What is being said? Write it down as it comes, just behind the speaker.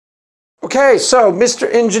Okay, so Mr.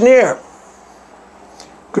 Engineer,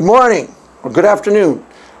 good morning or good afternoon.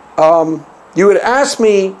 You had asked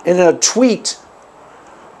me in a tweet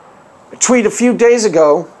a few days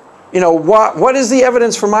ago, what is the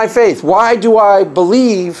evidence for my faith? Why do I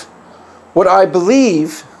believe what I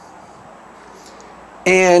believe?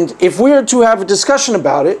 And if we are to have a discussion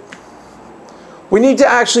about it, we need to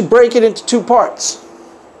actually break it into two parts.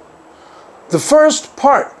 The first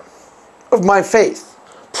part of my faith,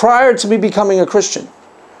 prior to me becoming a Christian,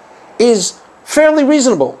 is fairly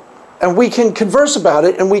reasonable. And we can converse about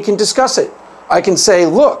it and we can discuss it. I can say,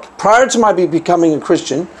 look, prior to my becoming a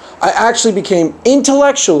Christian, I actually became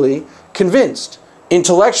intellectually convinced,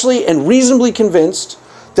 intellectually and reasonably convinced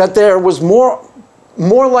that there was more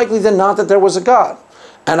likely than not that there was a God.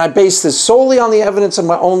 And I base this solely on the evidence of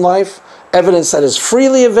my own life, evidence that is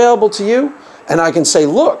freely available to you. And I can say,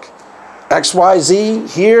 look,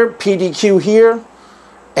 XYZ here, PDQ here,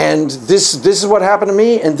 and this is what happened to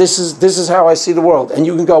me, and this is how I see the world. And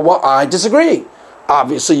you can go, well, I disagree.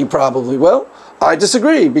 Obviously, you probably will. I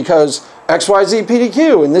disagree because XYZ,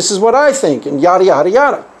 PDQ, and this is what I think, and yada, yada,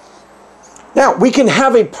 yada. Now, we can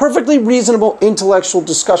have a perfectly reasonable intellectual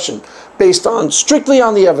discussion based on strictly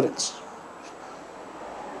on the evidence.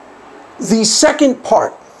 The second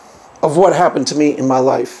part of what happened to me in my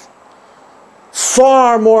life,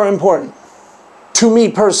 far more important to me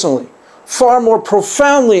personally, far more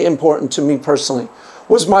profoundly important to me personally,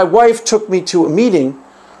 was my wife took me to a meeting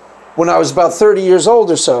when I was about 30 years old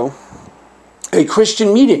or so, a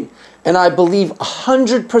Christian meeting. And I believe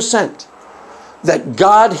 100% that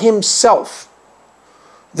God Himself,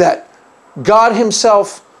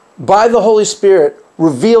 by the Holy Spirit,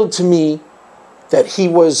 revealed to me that He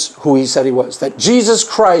was who He said He was. That Jesus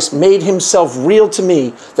Christ made Himself real to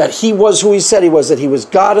me, that He was who He said He was, that He was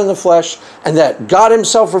God in the flesh, and that God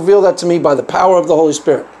Himself revealed that to me by the power of the Holy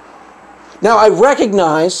Spirit. Now, I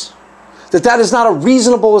recognize that that is not a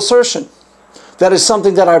reasonable assertion. That is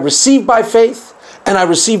something that I received by faith, and I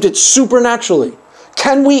received it supernaturally.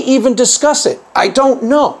 Can we even discuss it? I don't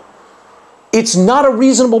know. It's not a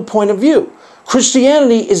reasonable point of view.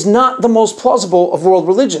 Christianity is not the most plausible of world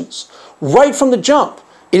religions. Right from the jump,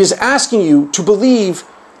 it is asking you to believe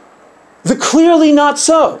the clearly not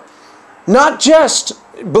so. Not just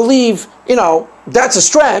believe, that's a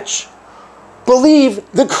stretch. Believe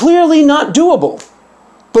the clearly not doable.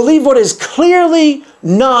 Believe what is clearly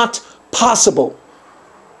not possible.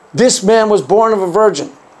 This man was born of a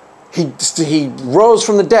virgin. He rose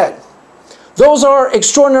from the dead. Those are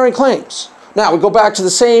extraordinary claims. Now, we go back to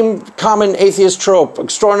the same common atheist trope.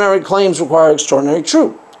 Extraordinary claims require extraordinary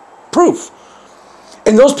proof.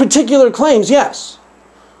 In those particular claims, yes.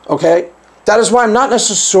 Okay? That is why I'm not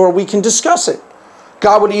necessarily sure we can discuss it.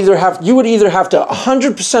 You would either have to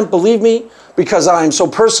 100% believe me because I am so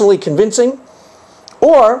personally convincing,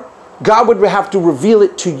 or God would have to reveal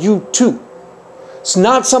it to you too. It's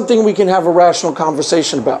not something we can have a rational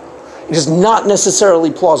conversation about. It is not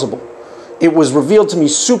necessarily plausible. It was revealed to me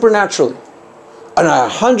supernaturally. And I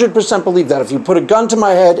 100% believe that. If you put a gun to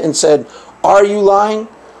my head and said, are you lying?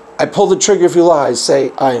 I pull the trigger if you lie.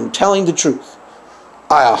 Say, I am telling the truth.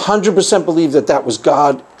 I 100% believe that that was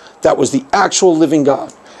God. That was the actual living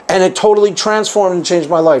God. And it totally transformed and changed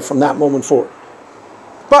my life from that moment forward.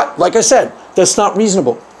 But, like I said, that's not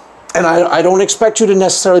reasonable. And I don't expect you to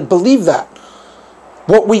necessarily believe that.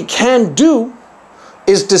 What we can do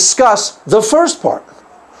is discuss the first part,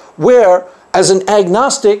 where, as an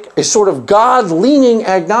agnostic, a sort of God-leaning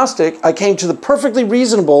agnostic, I came to the perfectly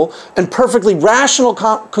reasonable and perfectly rational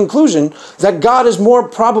conclusion that God is more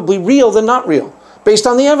probably real than not real, based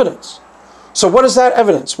on the evidence. So what is that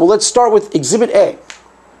evidence? Well, let's start with Exhibit A.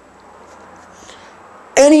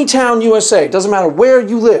 Any town, USA, doesn't matter where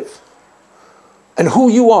you live and who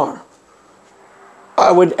you are,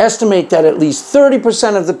 I would estimate that at least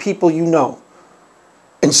 30% of the people you know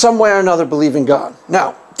in some way or another believe in God.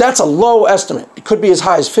 Now, that's a low estimate. It could be as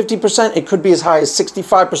high as 50%. It could be as high as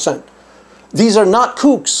 65%. These are not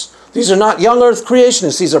kooks. These are not young earth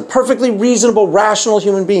creationists. These are perfectly reasonable, rational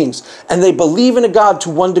human beings. And they believe in a God to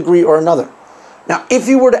one degree or another. Now, if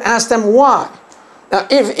you were to ask them why, now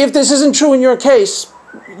if this isn't true in your case,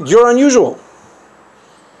 you're unusual.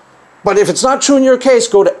 But if it's not true in your case,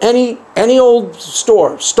 go to any old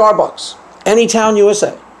store, Starbucks, any town,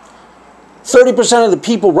 USA. 30% of the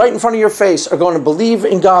people right in front of your face are going to believe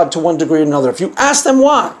in God to one degree or another. If you ask them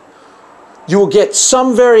why, you will get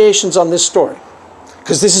some variations on this story.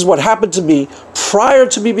 Because this is what happened to me prior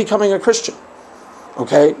to me becoming a Christian.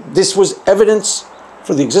 Okay? This was evidence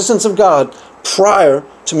for the existence of God prior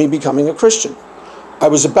to me becoming a Christian. I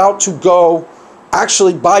was about to go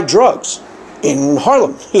actually buy drugs. in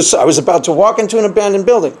Harlem. I was about to walk into an abandoned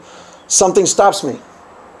building. Something stops me.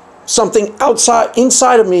 Something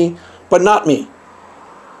inside of me, but not me,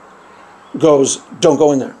 goes, don't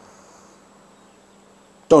go in there.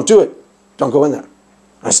 Don't do it. Don't go in there.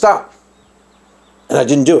 I stopped. And I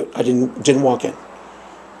didn't do it. I didn't walk in.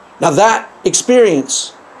 Now that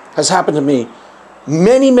experience has happened to me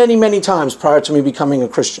many, many, many times prior to me becoming a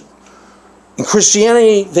Christian. In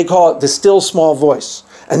Christianity, they call it the still small voice.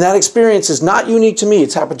 And that experience is not unique to me.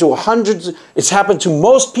 It's happened to hundreds. It's happened to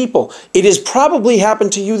most people. It has probably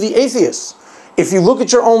happened to you, the atheists. If you look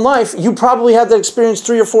at your own life, you probably had that experience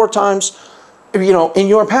 3 or 4 times, you know, in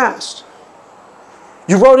your past.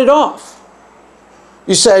 You wrote it off.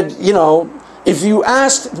 You said, you know, if you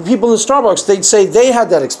asked the people in Starbucks, they'd say they had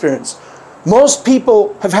that experience. Most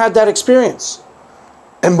people have had that experience.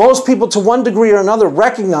 And most people, to one degree or another,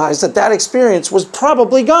 recognize that that experience was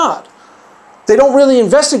probably God. They don't really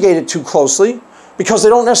investigate it too closely because they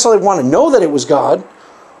don't necessarily want to know that it was God.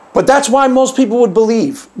 But that's why most people would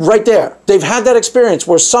believe right there. They've had that experience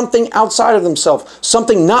where something outside of themselves,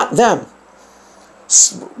 something not them,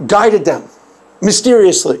 guided them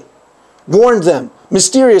mysteriously, warned them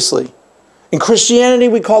mysteriously. In Christianity,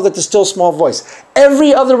 we call it the still small voice.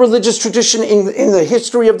 Every other religious tradition in the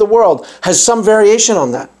history of the world has some variation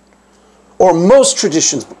on that. Or most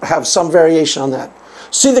traditions have some variation on that.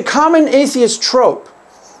 See, the common atheist trope,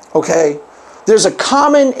 okay, there's a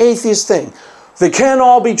common atheist thing. They can't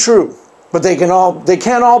all be true, but they can't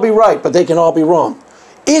all be right, but they can all be wrong.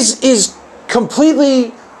 Is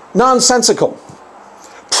completely nonsensical.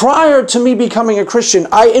 Prior to me becoming a Christian,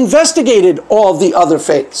 I investigated all the other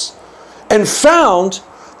faiths and found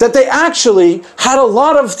that they actually had a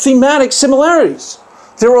lot of thematic similarities.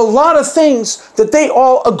 There were a lot of things that they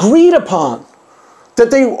all agreed upon, that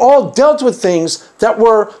they all dealt with things that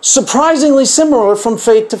were surprisingly similar from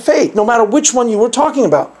faith to faith, no matter which one you were talking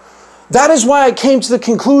about. That is why I came to the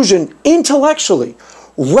conclusion, intellectually,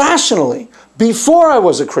 rationally, before I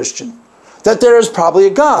was a Christian, that there is probably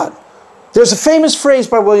a God. There's a famous phrase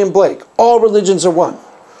by William Blake, all religions are one.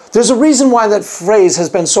 There's a reason why that phrase has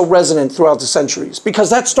been so resonant throughout the centuries, because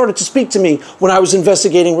that started to speak to me when I was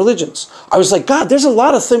investigating religions. I was like, God, there's a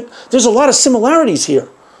lot of similarities here.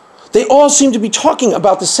 They all seem to be talking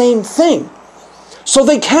about the same thing. So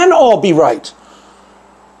they can all be right.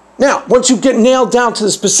 Now, once you get nailed down to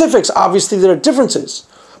the specifics, obviously there are differences.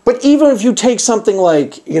 But even if you take something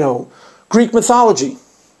like, you know, Greek mythology.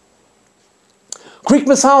 Greek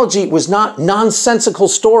mythology was not nonsensical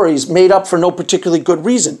stories made up for no particularly good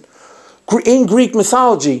reason. In Greek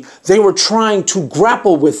mythology, they were trying to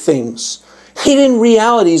grapple with things, hidden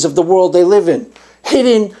realities of the world they live in,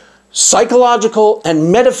 hidden psychological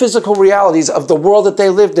and metaphysical realities of the world that they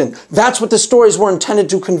lived in. That's what the stories were intended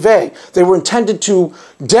to convey. They were intended to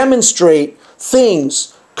demonstrate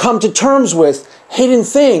things, come to terms with hidden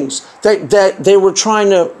things that they were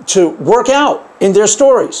trying to work out in their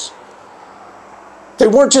stories. They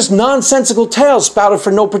weren't just nonsensical tales spouted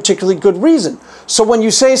for no particularly good reason. So when you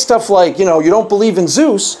say stuff like, you know, you don't believe in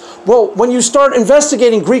Zeus, well, when you start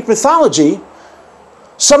investigating Greek mythology,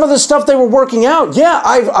 some of the stuff they were working out, yeah,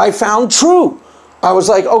 I found true. I was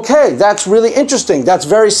like, okay, that's really interesting. That's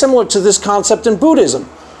very similar to this concept in Buddhism.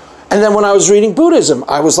 And then when I was reading Buddhism,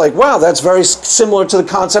 I was like, wow, that's very similar to the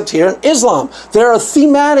concept here in Islam. There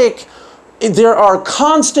are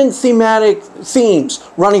constant thematic themes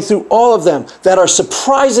running through all of them that are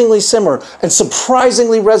surprisingly similar and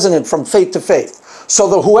surprisingly resonant from faith to faith. So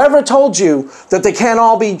that whoever told you that they can't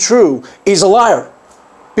all be true is a liar.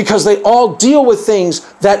 Because they all deal with things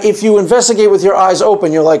that if you investigate with your eyes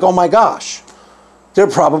open, you're like, oh my gosh, there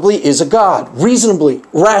probably is a God, reasonably,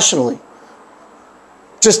 rationally.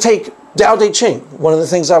 Just take Tao Te Ching, one of the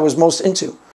things I was most into.